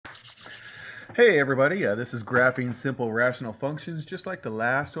Hey everybody, this is graphing simple rational functions just like the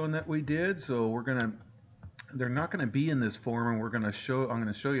last one that we did. So they're not gonna be in this form, and I'm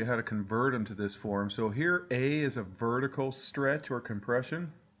gonna show you how to convert them to this form. So here A is a vertical stretch or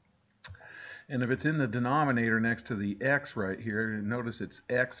compression. And if it's in the denominator next to the x right here, notice it's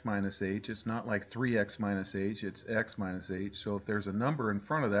x minus h. It's not like 3x minus h, it's x minus h. So if there's a number in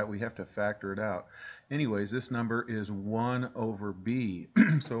front of that, we have to factor it out. Anyways, this number is 1 over b.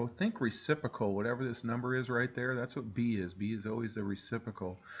 So think reciprocal. Whatever this number is right there, that's what b is. B is always the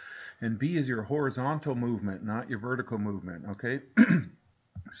reciprocal. And b is your horizontal movement, not your vertical movement, okay?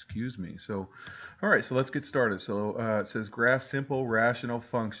 Excuse me. So, all right, so let's get started. So it says graph simple rational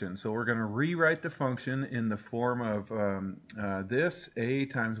function. So we're going to rewrite the function in the form of this, a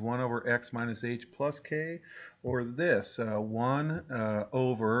times 1 over x minus h plus k, or this, 1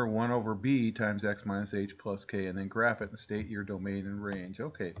 over 1 over b times x minus h plus k, and then graph it and state your domain and range.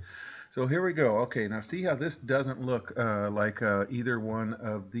 Okay. So here we go. Okay, now see how this doesn't look like either one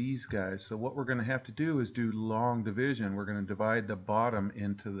of these guys. So what we're going to have to do is do long division. We're going to divide the bottom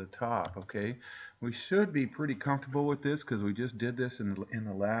into the top, okay? We should be pretty comfortable with this because we just did this in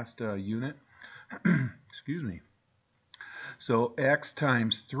the last unit. Excuse me. So x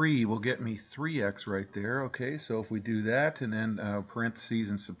times 3 will get me 3x right there. Okay, so if we do that and then parentheses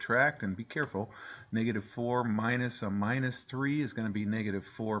and subtract, and be careful, negative 4 minus a minus 3 is going to be negative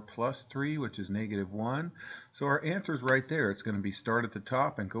 4 plus 3, which is negative 1. So our answer is right there. It's going to be start at the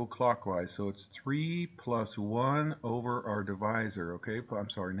top and go clockwise. So it's 3 plus 1 over our divisor. Okay,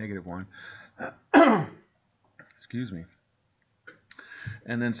 I'm sorry, negative 1. Excuse me.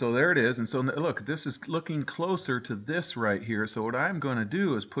 And then so there it is. And so look, this is looking closer to this right here. So what I'm going to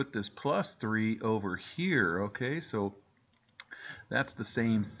do is put this plus 3 over here. Okay, so that's the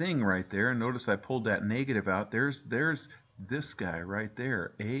same thing right there. And notice I pulled that negative out. There's this guy right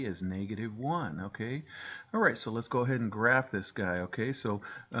there. A is negative 1. Okay, all right, so let's go ahead and graph this guy. Okay, so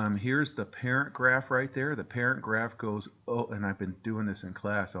here's the parent graph right there. The parent graph goes, oh, and I've been doing this in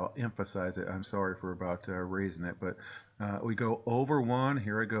class. I'll emphasize it. I'm sorry for about raising it, but we go over 1.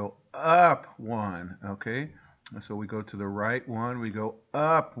 Here I go up 1. Okay, so we go to the right 1. We go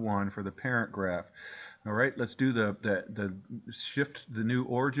up 1 for the parent graph. All right, let's do the shift the new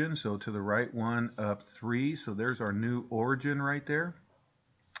origin. So to the right 1, up 3. So there's our new origin right there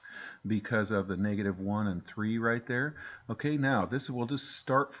because of the negative 1 and 3 right there. Okay, now we'll just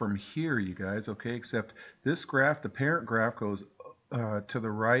start from here, you guys. Okay, except this graph, the parent graph, goes to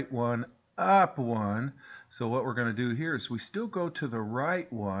the right 1, up 1. So what we're going to do here is we still go to the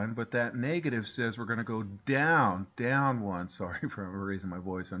right 1, but that negative says we're going to go down 1. Sorry for raising my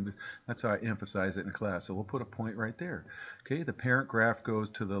voice. That's how I emphasize it in class. So we'll put a point right there. Okay, the parent graph goes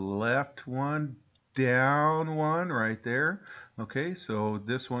to the left 1, down 1 right there. Okay, so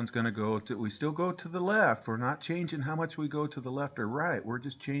this one's going to go to, we still go to the left. We're not changing how much we go to the left or right. We're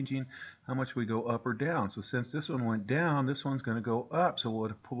just changing how much we go up or down. So since this one went down, this one's going to go up. So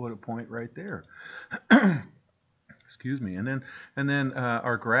we'll put a point right there. Excuse me. And then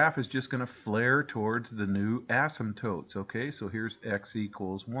our graph is just going to flare towards the new asymptotes. Okay, so here's x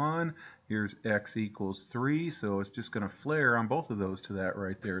equals 1. Here's x equals 3. So it's just going to flare on both of those to that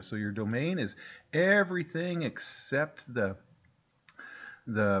right there. So your domain is everything except the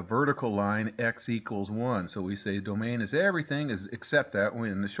vertical line x equals 1. So we say domain is everything except that,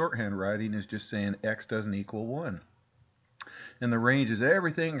 when the shorthand writing is just saying x doesn't equal 1. And the range is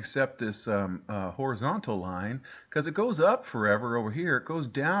everything except this horizontal line, because it goes up forever over here. It goes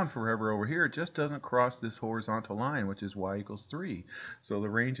down forever over here. It just doesn't cross this horizontal line, which is y equals 3. So the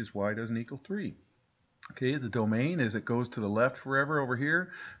range is y doesn't equal 3. Okay, the domain is it goes to the left forever over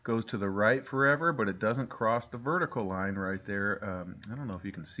here, goes to the right forever, but it doesn't cross the vertical line right there. I don't know if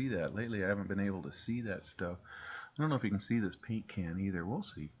you can see that. Lately I haven't been able to see that stuff. I don't know if you can see this paint can either. We'll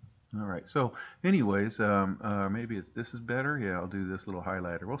see. All right, so anyways, maybe this is better. Yeah, I'll do this little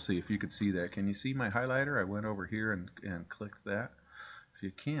highlighter. We'll see if you could see that. Can you see my highlighter? I went over here and clicked that. If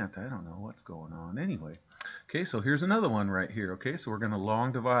you can't, I don't know what's going on. Anyway, okay, so here's another one right here. Okay, so we're going to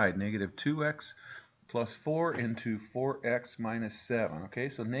long divide negative 2x plus 4 into 4x minus 7. Okay,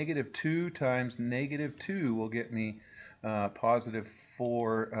 so negative 2 times negative 2 will get me positive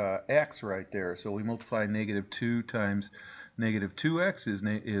 4x right there. So we multiply negative 2 times negative 2x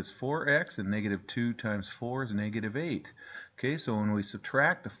is 4x, and negative 2 times 4 is negative 8. Okay, so when we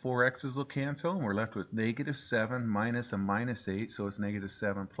subtract, the 4x's will cancel, and we're left with negative 7 minus a minus 8, so it's negative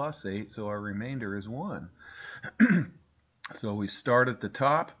 7 plus 8, so our remainder is 1. So we start at the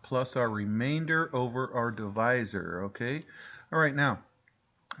top plus our remainder over our divisor. Okay, all right, now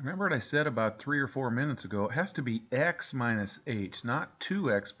Remember what I said about 3 or 4 minutes ago? It has to be x minus h, not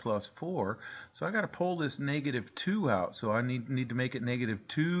 2x plus 4. So I got to pull this negative 2 out. So I need to make it negative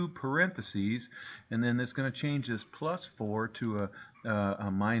 2 parentheses, and then it's going to change this plus 4 to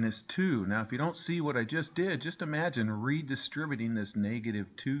a minus 2. Now, if you don't see what I just did, just imagine redistributing this negative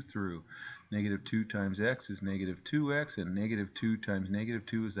 2 through. Negative 2 times x is negative 2x, and negative 2 times negative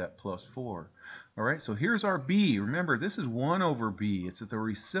 2 is that plus 4. All right, so here's our b. Remember, this is 1 over b. It's the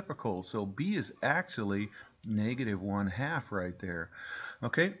reciprocal, so b is actually negative 1/2 right there.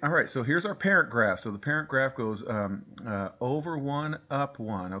 Okay, all right, so here's our parent graph. So the parent graph goes over 1, up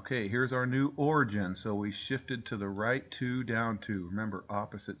 1. Okay, here's our new origin. So we shifted to the right 2, down 2. Remember,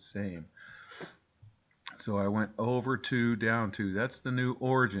 opposite, same. So I went over 2, down 2. That's the new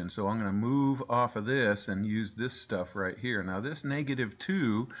origin. So I'm going to move off of this and use this stuff right here. Now this negative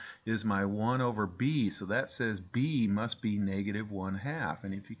 2 is my 1 over b. So that says b must be negative 1/2.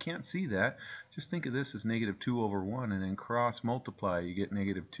 And if you can't see that, just think of this as negative 2 over 1 and then cross multiply. You get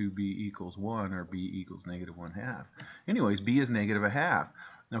negative 2b equals 1, or b equals negative 1/2. Anyways, b is negative 1/2.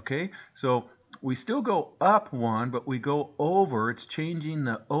 Okay, so we still go up 1, but we go over. It's changing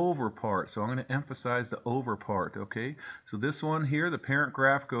the over part. So I'm going to emphasize the over part. Okay, so this one here, the parent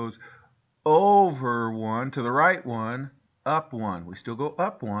graph goes over 1 to the right 1, up 1. We still go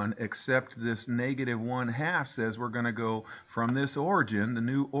up 1, except this negative 1/2 says we're going to go from this origin, the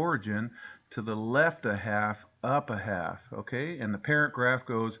new origin, to the left 1/2, up 1/2. Okay, and the parent graph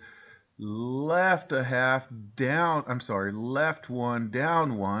goes left 1/2, down, left 1,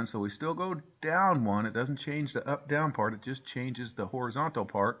 down 1. So we still go down 1. It doesn't change the up down part, it just changes the horizontal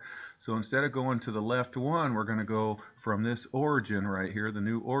part. So instead of going to the left 1, we're going to go from this origin right here, the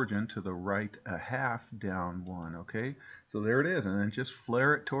new origin, to the right 1/2, down 1. Okay, so there it is, and then just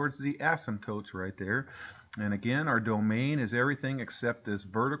flare it towards the asymptotes right there. And again, our domain is everything except this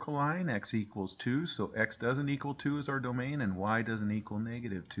vertical line, x equals 2. So x doesn't equal 2 is our domain, and y doesn't equal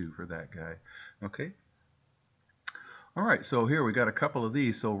negative 2 for that guy. Okay? All right, so here we got a couple of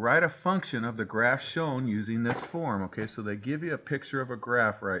these. So write a function of the graph shown using this form. Okay, so they give you a picture of a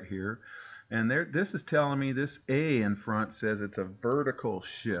graph right here. And this is telling me this a in front says it's a vertical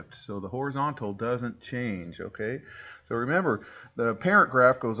shift. So the horizontal doesn't change. Okay, so remember, the parent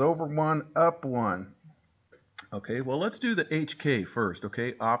graph goes over 1, up 1. Okay, well, let's do the HK first,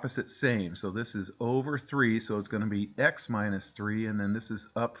 okay? Opposite, same. So this is over 3, so it's going to be x minus 3, and then this is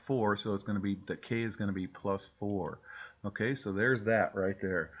up 4, so it's going to be, the k is going to be plus 4. Okay, so there's that right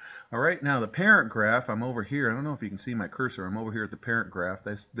there. All right, now the parent graph, I'm over here. I don't know if you can see my cursor. I'm over here at the parent graph.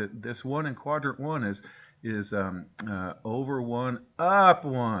 This one in quadrant 1 is over 1, up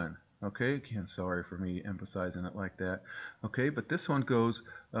 1. Okay, again, sorry for me emphasizing it like that. Okay, but this one goes,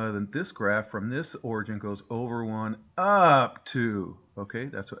 this graph from this origin goes over 1, up 2. Okay,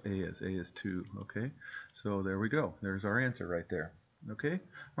 that's what A is. A is 2. Okay, so there we go. There's our answer right there. Okay,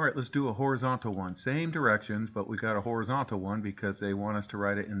 all right, let's do a horizontal one. Same directions, but we got a horizontal one because they want us to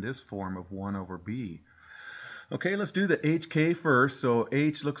write it in this form of 1 over b. Okay, let's do the HK first. So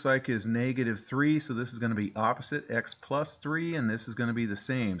H looks like is negative 3, so this is going to be opposite, x plus 3, and this is going to be the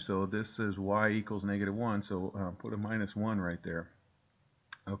same. So this is y equals negative 1, so put a minus 1 right there.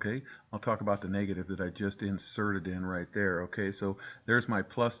 Okay, I'll talk about the negative that I just inserted in right there. Okay, so there's my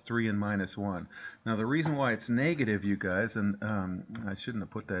plus 3 and minus 1. Now the reason why it's negative, you guys, and I shouldn't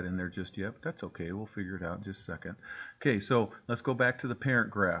have put that in there just yet, but that's okay. We'll figure it out in just a second. Okay, so let's go back to the parent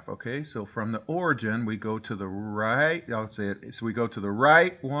graph. Okay, so from the origin, we go to the right, I'll say it, so we go to the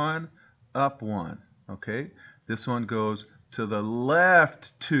right 1, up 1. Okay, this one goes to the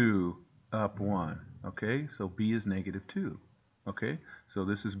left 2, up 1. Okay, so b is negative 2. Okay, so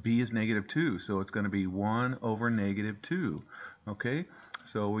this is b is negative 2, so it's going to be 1 over negative 2. Okay,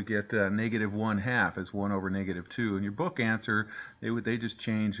 so we get negative 1/2 is 1 over negative 2. In your book answer, they just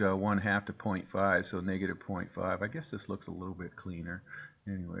change 1/2 to 0.5, so negative 0.5. I guess this looks a little bit cleaner.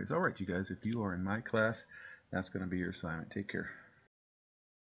 Anyways, all right, you guys, if you are in my class, that's going to be your assignment. Take care.